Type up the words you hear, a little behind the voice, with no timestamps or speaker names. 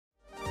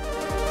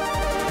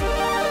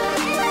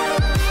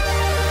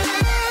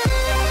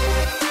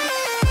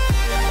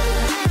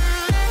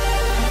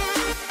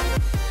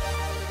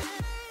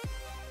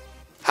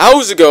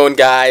How's it going,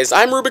 guys?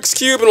 I'm Rubik's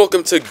Cube and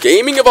welcome to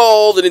Gaming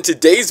Evolved, and in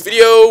today's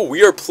video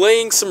we are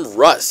playing some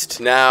Rust.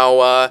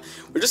 Now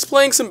we're just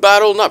playing some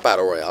not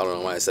battle royale, I don't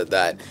know why I said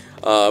that.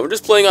 We're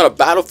just playing on a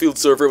battlefield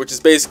server, which is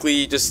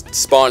basically just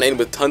spawn in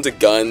with tons of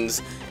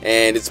guns,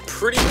 and it's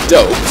pretty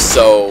dope.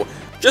 So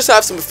just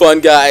have some fun,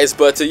 guys.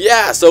 But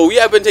yeah, so we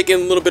have been taking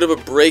a little bit of a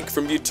break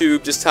from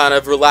YouTube, just kind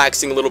of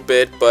relaxing a little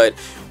bit, but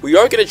we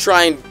are going to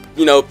try and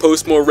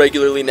post more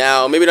regularly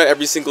now. Maybe not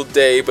every single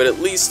day, but at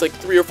least like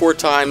 3 or 4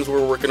 times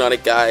we're working on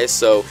it, guys.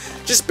 So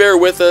just bear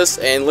with us,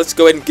 and let's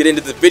go ahead and get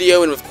into the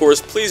video. And of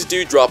course, please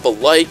do drop a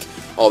like,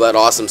 all that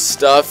awesome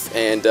stuff.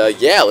 And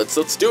yeah, let's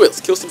do it.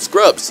 Let's kill some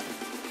scrubs.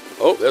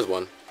 Oh, there's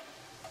one.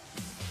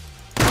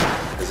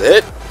 There's a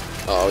hit.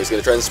 Oh, he's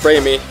gonna try and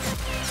spray me.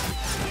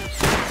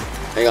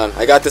 Hang on,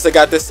 I got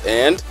this,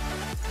 and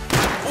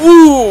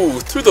ooh,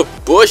 through the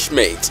bush,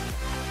 mate.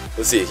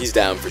 Let's see, he's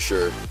down for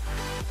sure.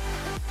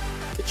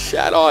 Get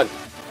shot on.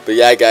 But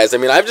yeah, guys, I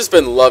mean, I've just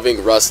been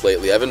loving Rust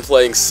lately. I've been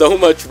playing so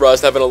much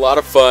Rust, having a lot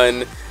of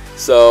fun.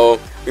 So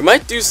we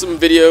might do some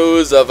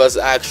videos of us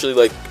actually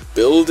like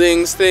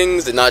building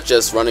things and not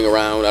just running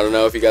around. I don't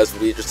know if you guys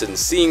would be interested in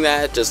seeing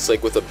that, just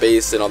like with a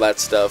base and all that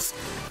stuff.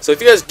 So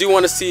if you guys do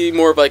want to see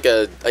more of like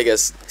a, I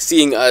guess,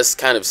 seeing us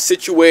kind of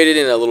situated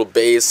in a little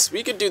base,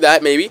 we could do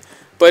that maybe.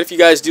 But if you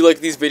guys do like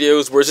these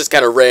videos where it's just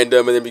kind of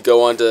random and then we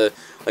go on to,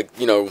 like,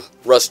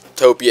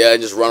 Rustopia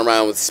and just run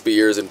around with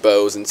spears and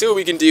bows and see what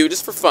we can do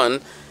just for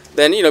fun,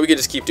 then, we can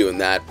just keep doing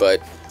that.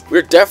 But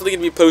we're definitely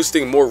going to be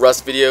posting more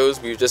Rust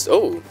videos. We've just,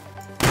 oh,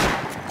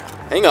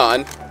 hang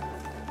on.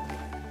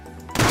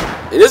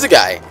 It is a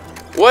guy.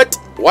 What?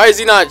 Why is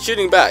he not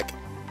shooting back?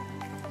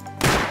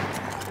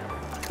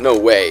 No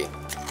way.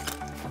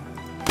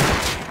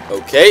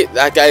 Okay,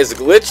 that guy is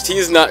glitched.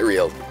 He's not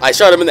real. I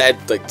shot him in the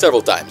head like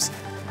several times.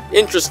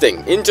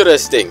 Interesting.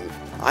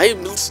 I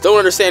just don't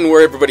understand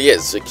where everybody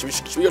is. Like,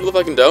 should we go to the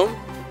fucking dome?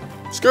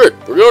 Screw it.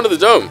 We're going to the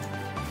dome.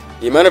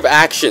 The amount of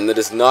action that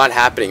is not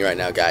happening right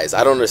now, guys.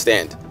 I don't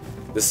understand.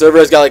 The server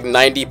has got like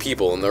 90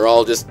 people, and they're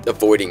all just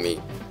avoiding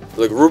me.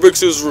 Like,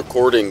 Rubik's is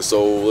recording,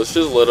 so let's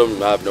just let them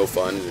have no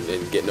fun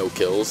and get no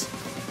kills.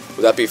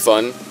 Would that be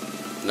fun?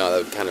 No,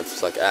 that would kind of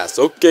suck ass.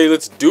 Okay,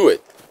 let's do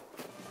it.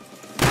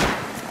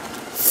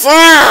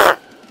 Fire!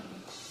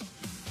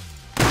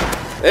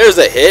 There's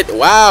a hit.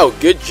 Wow,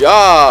 good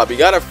job. You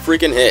got a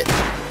freaking hit.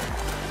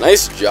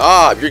 Nice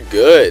job. You're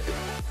good.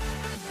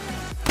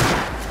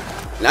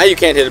 Now you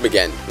can't hit him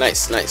again.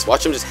 Nice, nice.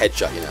 Watch him just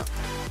headshot you now.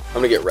 I'm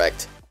gonna get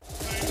wrecked.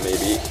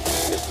 Maybe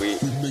if we...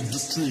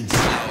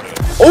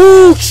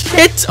 Oh,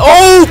 shit!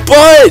 Oh,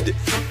 bud!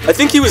 I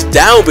think he was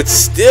down, but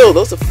still, that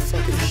was a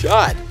fucking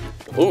shot.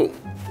 Oh.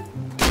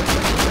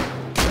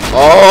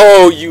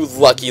 Oh, you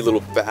lucky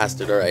little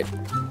bastard. Alright.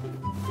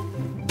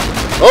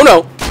 Oh,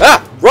 no.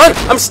 Ah! Run!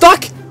 I'm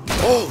stuck!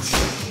 Oh, shit.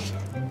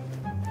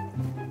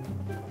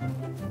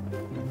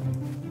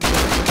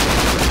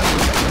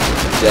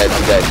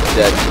 I'm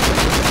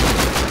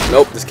dead.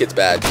 Nope, this kid's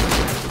bad.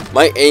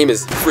 My aim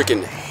is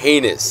freaking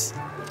heinous.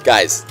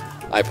 Guys,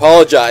 I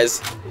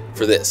apologize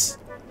for this.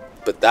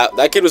 But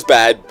that kid was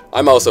bad.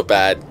 I'm also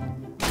bad.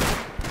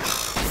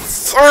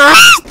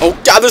 Oh,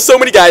 God, there's so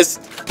many guys.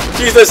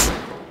 Jesus.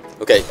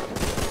 Okay.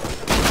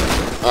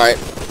 Alright.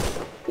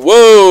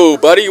 Whoa,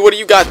 buddy, what do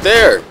you got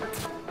there?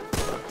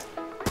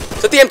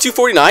 Is that the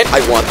M249?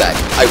 I want that.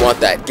 I want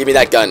that. Give me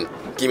that gun.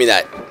 Give me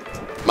that.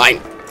 Mine.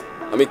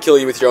 Let me kill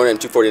you with your own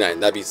M249.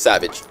 That'd be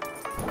savage.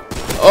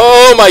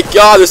 Oh my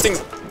God, this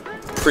thing's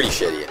pretty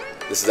shitty.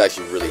 This is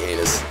actually really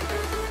heinous.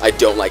 I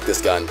don't like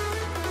this gun.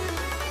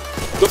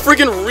 The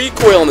freaking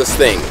recoil on this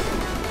thing.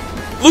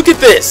 Look at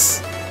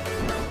this.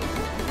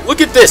 Look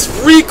at this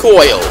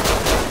recoil.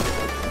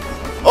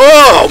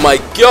 Oh my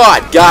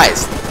God,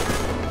 guys.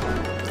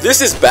 This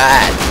is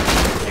bad.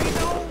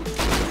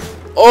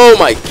 Oh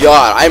my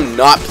God, I'm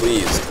not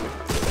pleased.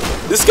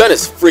 This gun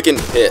is freaking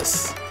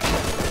piss.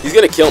 He's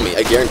gonna kill me,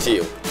 I guarantee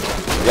you.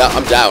 Yeah,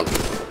 I'm down.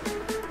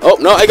 Oh,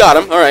 no, I got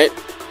him. Alright.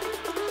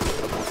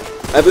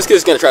 This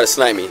kid's gonna try to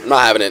snipe me. I'm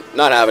not having it.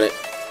 Not having it.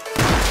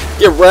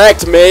 Get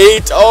wrecked,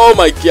 mate. Oh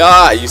my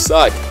God, you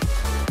suck.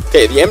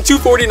 Okay, the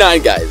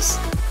M249, guys.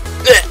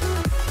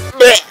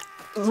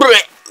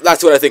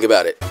 That's what I think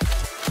about it.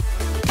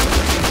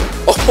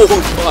 Oh,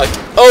 fuck.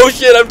 Oh,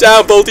 shit, I'm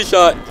down. Bolty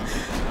shot.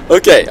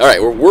 Okay, alright,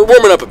 we're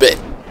warming up a bit.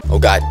 Oh,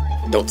 God.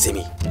 Don't see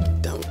me.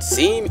 Don't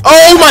see me.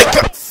 Oh, my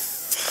God.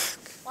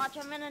 Fuck. Watch,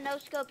 I'm gonna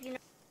no-scope you now.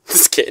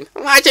 This kid.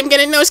 Watch, I'm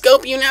gonna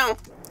no-scope you now.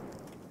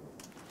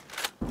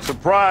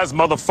 Surprise,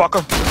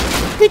 motherfucker.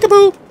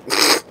 Peekaboo.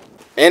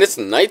 And it's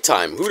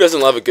nighttime. Who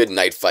doesn't love a good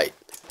night fight?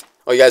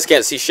 Oh, you guys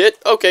can't see shit?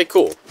 Okay,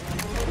 cool.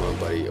 Come on,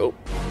 buddy. Oh.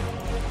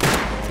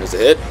 There's a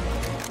hit.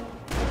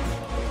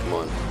 Come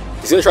on.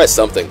 He's gonna try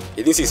something.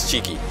 He thinks he's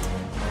cheeky.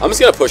 I'm just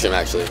gonna push him,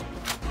 actually.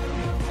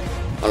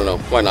 I don't know.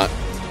 Why not?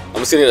 I'm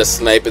just gonna get a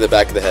snipe in the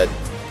back of the head.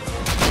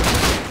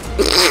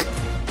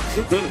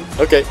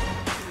 Okay.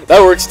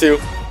 That works, too.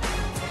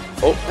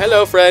 Oh,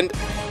 hello, friend.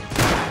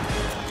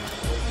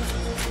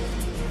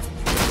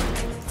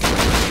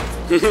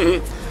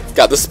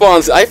 God, the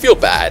spawns, I feel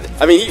bad.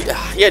 I mean,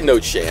 he had no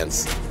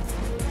chance.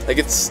 Like,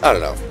 it's, I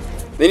don't know.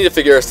 They need to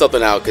figure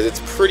something out, because it's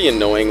pretty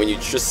annoying when you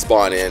just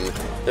spawn in.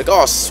 Like,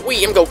 oh,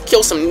 sweet, I'm gonna go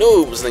kill some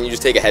noobs, and then you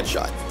just take a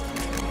headshot.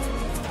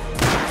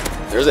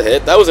 There's a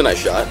hit. That was a nice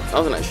shot. That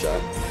was a nice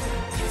shot.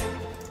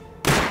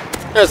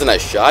 There's a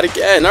nice shot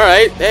again.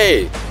 Alright,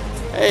 hey.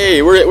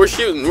 Hey, we're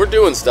shooting. We're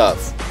doing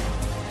stuff.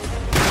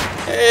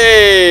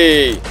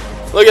 Hey!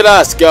 Look at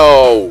us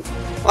go!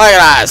 Look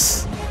at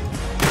us!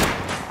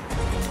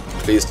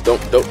 Please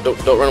don't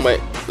run away.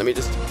 Let me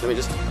just.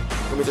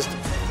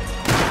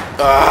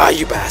 Ah,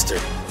 you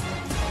bastard!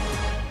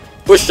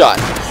 Bush shot.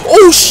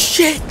 Oh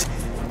shit!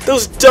 That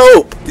was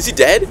dope. Is he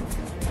dead?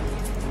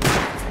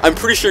 I'm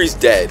pretty sure he's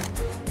dead.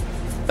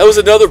 That was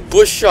another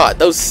bush shot.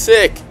 That was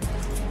sick.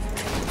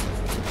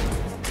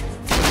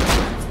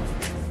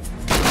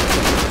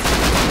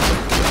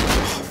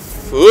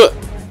 Ugh.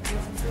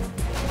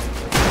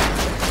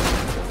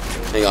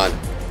 Hang on.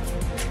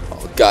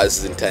 Oh god, this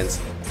is intense.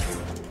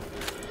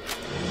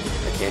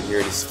 I can't hear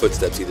any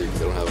footsteps either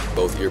because I don't have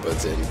both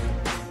earbuds in.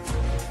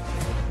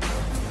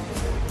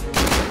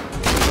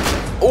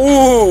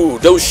 Ooh,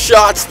 those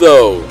shots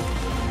though.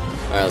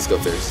 Alright, let's go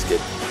finish this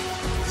kid.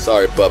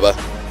 Sorry, Bubba.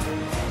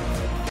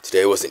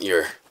 Today wasn't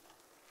your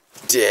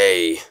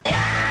day. The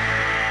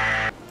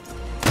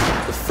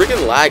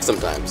freaking lag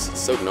sometimes. It's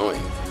so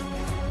annoying.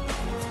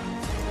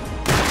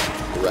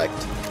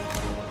 Correct.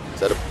 Is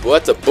that a,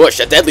 what's a bush?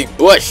 A deadly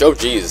bush! Oh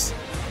jeez.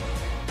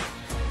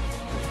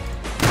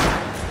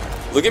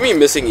 Look at me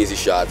missing easy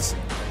shots.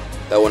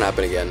 That won't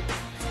happen again.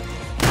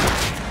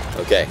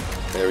 Okay,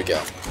 there we go.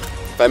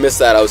 If I missed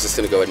that, I was just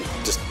gonna go ahead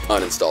and just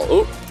uninstall.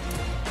 Oh,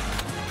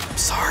 I'm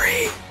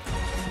sorry.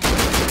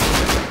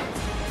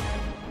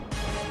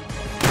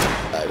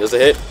 Alright, there's a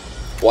hit.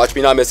 Watch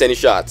me not miss any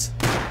shots.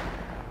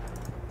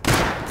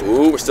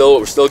 Ooh,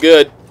 we're still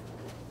good.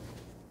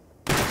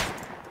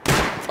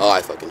 Oh, I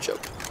fucking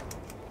choked.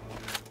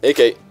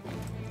 AK.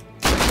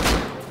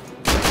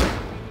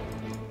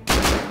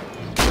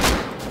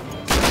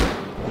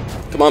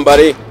 Come on,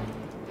 buddy.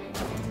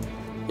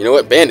 You know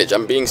what? Bandage.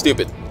 I'm being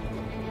stupid.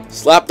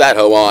 Slap that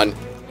hoe on.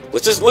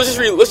 Let's just use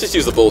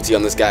the bolty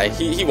on this guy.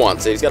 He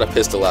wants it. He's got a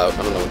pistol out.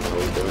 I don't know what the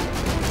hell he's doing.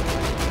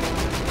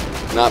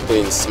 Not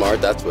being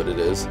smart. That's what it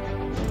is.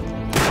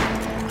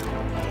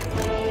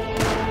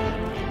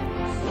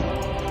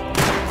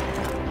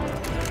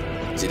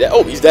 Is he dead?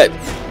 Oh, he's dead.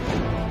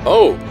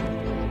 Oh.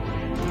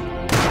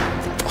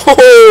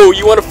 Oh,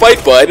 you want to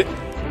fight, bud? You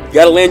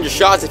gotta land your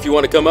shots if you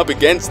want to come up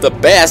against the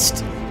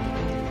best.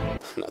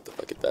 Not the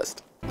fucking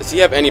best. Does he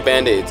have any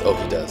band-aids? Oh,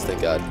 he does.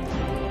 Thank God.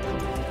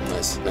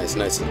 Nice, nice,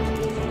 nice.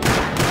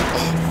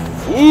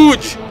 Oh,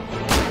 Wooge!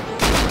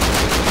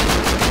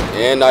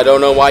 And I don't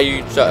know why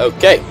you shot.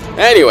 Okay.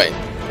 Anyway,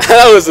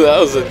 that was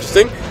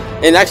interesting.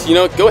 And actually, you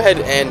know, go ahead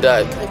and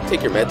can I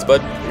take your meds,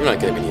 bud? You're not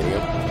gonna be needing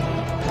them.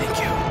 Thank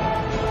you.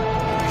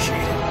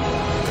 Appreciate it.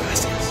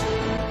 Gracias.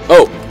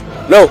 Oh,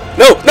 no,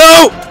 no,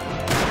 no!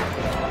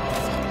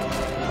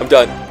 I'm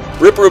done.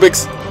 Rip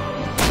Rubik's.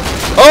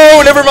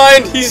 Oh, never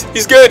mind. He's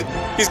good.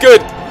 He's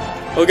good.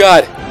 Oh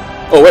God.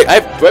 Oh wait, do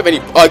I have any?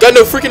 Oh, I got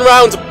no freaking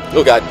rounds.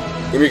 Oh God.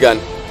 Give me your gun.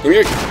 Give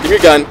me your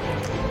gun.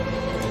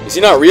 Is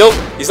he not real?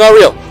 He's not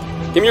real.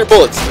 Give me your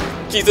bullets.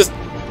 Jesus,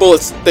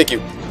 bullets. Thank you.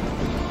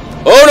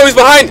 Oh no, he's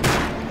behind.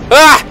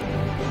 Ah!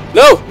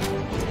 No.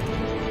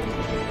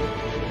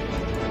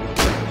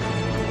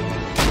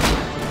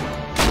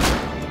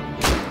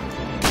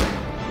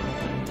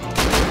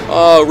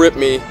 Oh, rip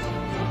me.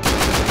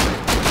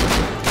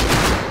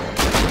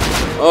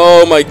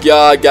 Oh my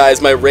God, guys,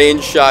 my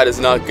range shot is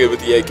not good with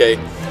the AK.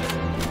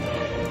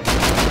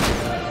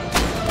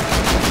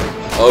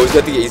 Oh, he's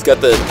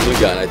got the new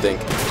gun, I think.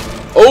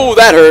 Oh,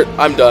 that hurt.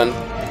 I'm done.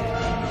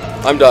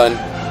 I'm done.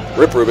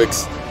 Rip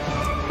Rubik's.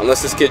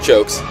 Unless this kid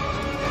chokes.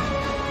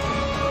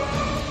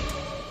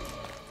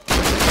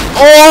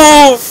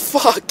 Oh,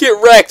 fuck, get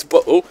wrecked.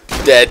 But oh,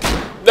 dead.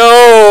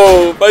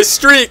 No, my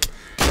streak.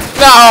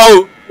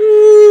 No.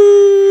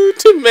 Ooh,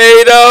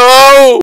 tomato.